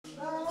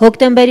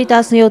Հոկտեմբերի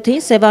 17-ին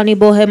Սևանի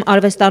Բոհեմ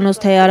արվեստանոց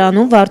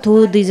թեյարանում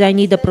Վարդուհու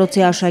դիզայնի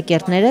դպրոցի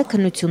աշակերտները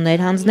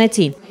քննություններ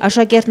հանձնեցին։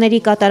 Աշակերտների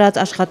կատարած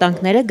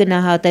աշխատանքները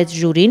գնահատեց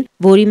ժյուրին,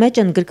 որի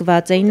մեջ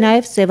ընդգրկված էին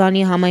նաև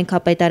Սևանի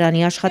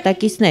համայնքապետարանի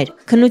աշխատակիցներ։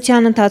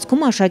 Քննության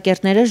ընթացքում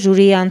աշակերտները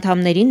ժյուրիի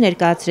անդամներին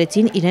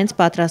ներկայացրեցին իրենց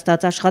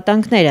պատրաստած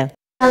աշխատանքները։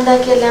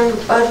 Հանդակել եմ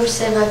պարուր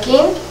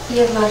սևակին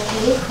և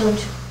վարդերի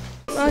քունջ։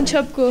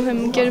 Անչափ գոհ եմ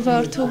ընկեր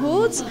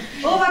Վարդուհուց,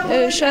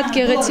 շատ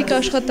գեղեցիկ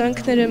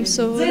աշխատանքներ եմ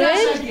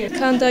սովորել,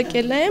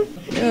 քանդակել եմ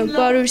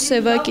պարուր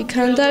սևակի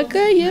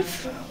քանդակը և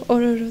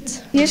օրորոց։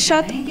 Ես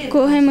շատ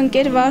գոհ եմ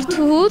ընկեր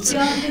Վարդուհուց,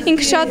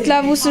 ինքը շատ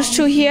լավ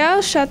ուսուցչուհի է,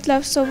 շատ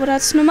լավ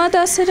սովորացնում է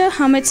դասերը,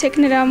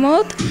 համեցեք նրա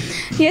մոտ։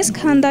 Ես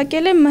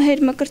քանդակել եմ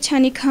Մհեր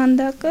Մկրտչյանի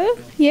քանդակը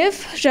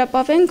և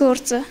ժապավեն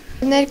գործը։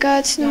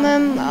 Ներկայացնում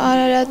եմ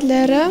Արարատ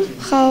լեռը,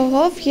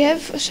 խաղողով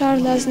և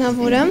Շարլ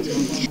Ազնավուրը։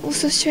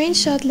 Ուսուցչուհին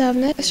շատ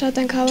լավն է, շատ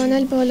ենք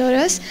հավանել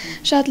բոլորս,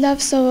 շատ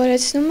լավ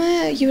սովորեցնում է,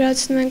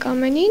 յուրացնում ենք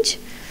ամեն ինչ,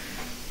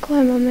 գոհ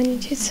եմ ամեն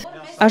ինչից։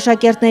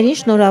 Աշակերտներին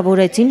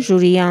շնորհավորեցին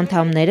ժյուրիի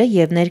անդամները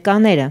և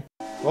ներկաները։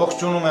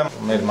 Ողջունում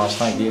եմ մեր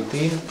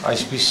մասնագետին,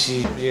 այսպիսի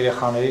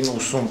երեխաներին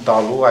ուսում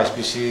տալու,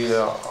 այսպիսի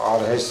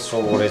արհեստ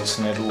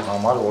սովորեցնելու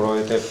համար,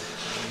 որովհետև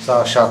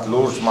սա շատ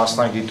լուրջ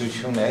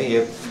մասնագիտություն է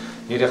և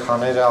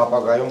երեխաները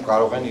ապագայում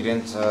կարող են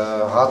իրենց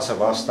հացը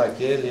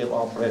վաստակել և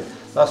ապրել։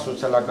 Դա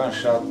սոցիալական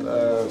շատ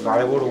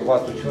կարևոր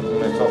ուղղվածություն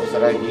ունեցող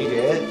ծրագիր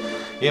է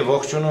և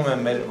ողջունում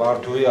եմ մեր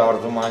Վարդուհի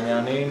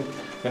Արտումանյանին,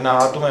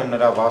 գնահատում եմ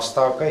նրա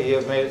վաստակը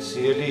և մեր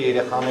սիրելի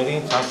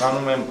երեխաներին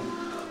ցանկանում եմ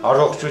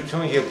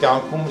առողջություն և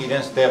կյանքում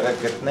իրենց տեղը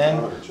գտնեն,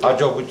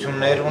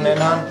 հաջողություններ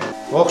ունենան։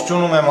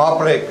 Ողջունում եմ,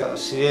 ապրեք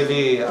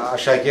սիրելի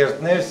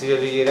աշակերտներ,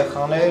 սիրելի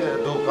երեխաներ,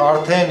 դուք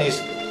արդեն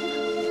իսկ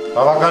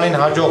բավականին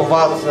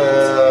հաջողված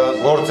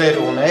գործեր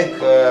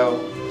ունեք,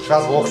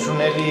 շատ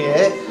ողջունելի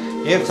է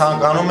և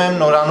ցանկանում եմ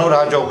նորանոր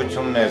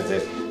հաջողություններ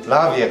ձեզ։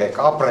 Լավ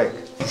եղեք, ապրեք։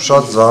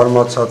 Շատ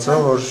զարմացած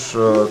եմ, որ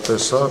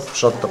տեսա,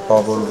 շատ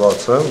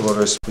տպավորված եմ, որ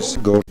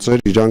այսպիսի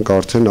գործեր իրանք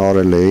արդեն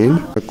արել էին։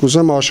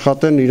 Կուզեմ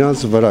աշխատեն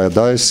իրանց վրա,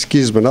 դա է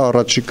սկիզբն է,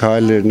 առաջի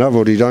քայլերն է,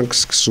 որ իրանք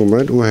սկսում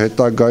են ու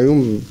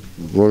հետագայում,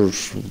 որ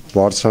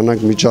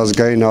բարձրանանք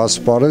միջազգային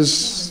ասպարեզ,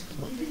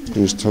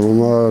 ինձ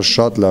թվում է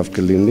շատ լավ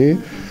կլինի։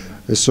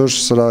 Այսօր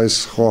սրա այս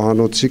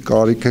խոհանոցի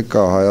կարիքը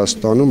կա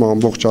Հայաստանում,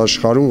 ամբողջ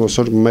աշխարհում,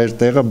 ոսոր մեր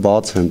տեղը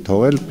բաց են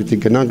թողել, պիտի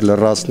գնանք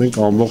լրացնենք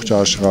ամբողջ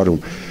աշխարհում։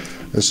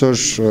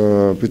 Այսօր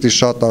պիտի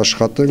շատ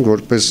աշխատենք,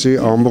 որպեսզի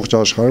ամբողջ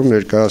աշխարհում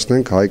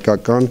ներկայացնենք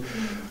հայկական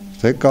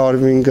թե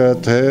կարվինգը,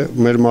 թե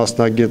մեր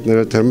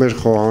մասնագետները, թե մեր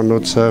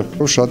խոհանոցը,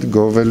 շատ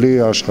գովելի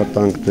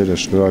աշխատանքներ է,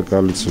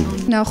 շնորհակալություն։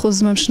 Նախ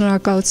ուզում եմ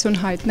շնորհակալություն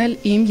հայտնել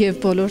իմ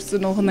և բոլոր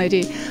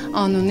ծնողների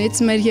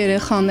անունից մեր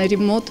երեխաների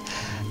մոտ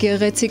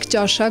գեղեցիկ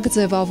ճաշակ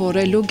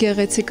ձևավորելու,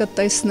 գեղեցիկը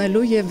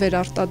տեսնելու և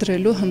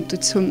վերարտադրելու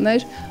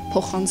հմտություններ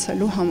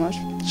փոխանցելու համար։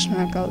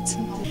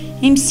 Շնորհակալություն։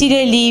 Իմ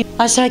սիրելի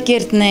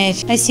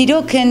աշակերտներ, այս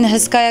իրոք են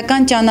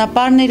հսկայական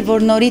ճանապարհն էր,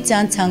 որ նորից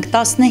անցանք,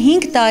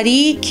 15 տարի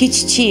քիչ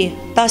չի,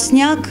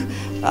 տասնյակ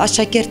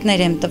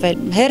աշակերտներ եմ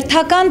տվել,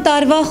 հերթական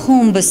տարվա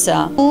խումբս է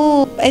ու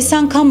այս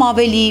անգամ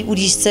ավելի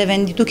ուրիշ ձև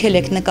են, դուք էլ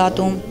եք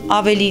նկատում,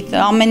 ավելի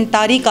ամեն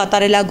տարի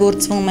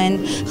կատարելագործվում են,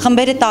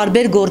 խմբերը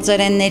տարբեր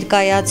գործեր են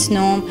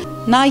ներկայացնում,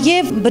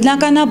 նաև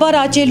բնականաբար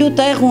աճելու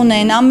տեղ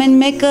ունեն, ամեն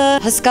մեկը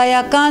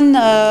հսկայական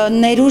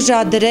ներուժ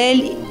ա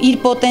դրել իր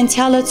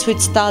պոտենցիալը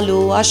ցույց տալու,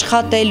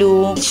 աշխատելու։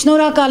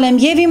 Շնորհակալ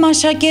եմ և իմ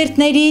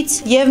աշակերտներից,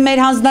 և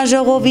մեր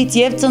հանձնաժողովից,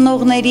 և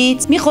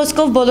ծնողներից, մի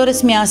խոսքով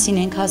բոլորս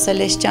միասին ենք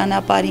հասել այս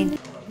ճանապարհին։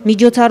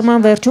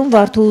 Միջոցառման վերջում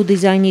Վարդուհու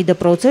դիզայնի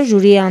դպրոցը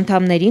ժյուրիի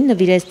անդամներին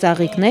նվիրեց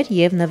ծաղիկներ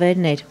և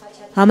նվերներ։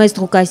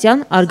 Համեստ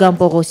Ղուկասյան,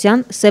 Արգան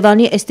Պողոսյան,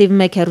 Սևանի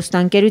STV1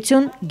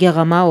 հեռուստաընկերություն,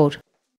 Գեղամա օր։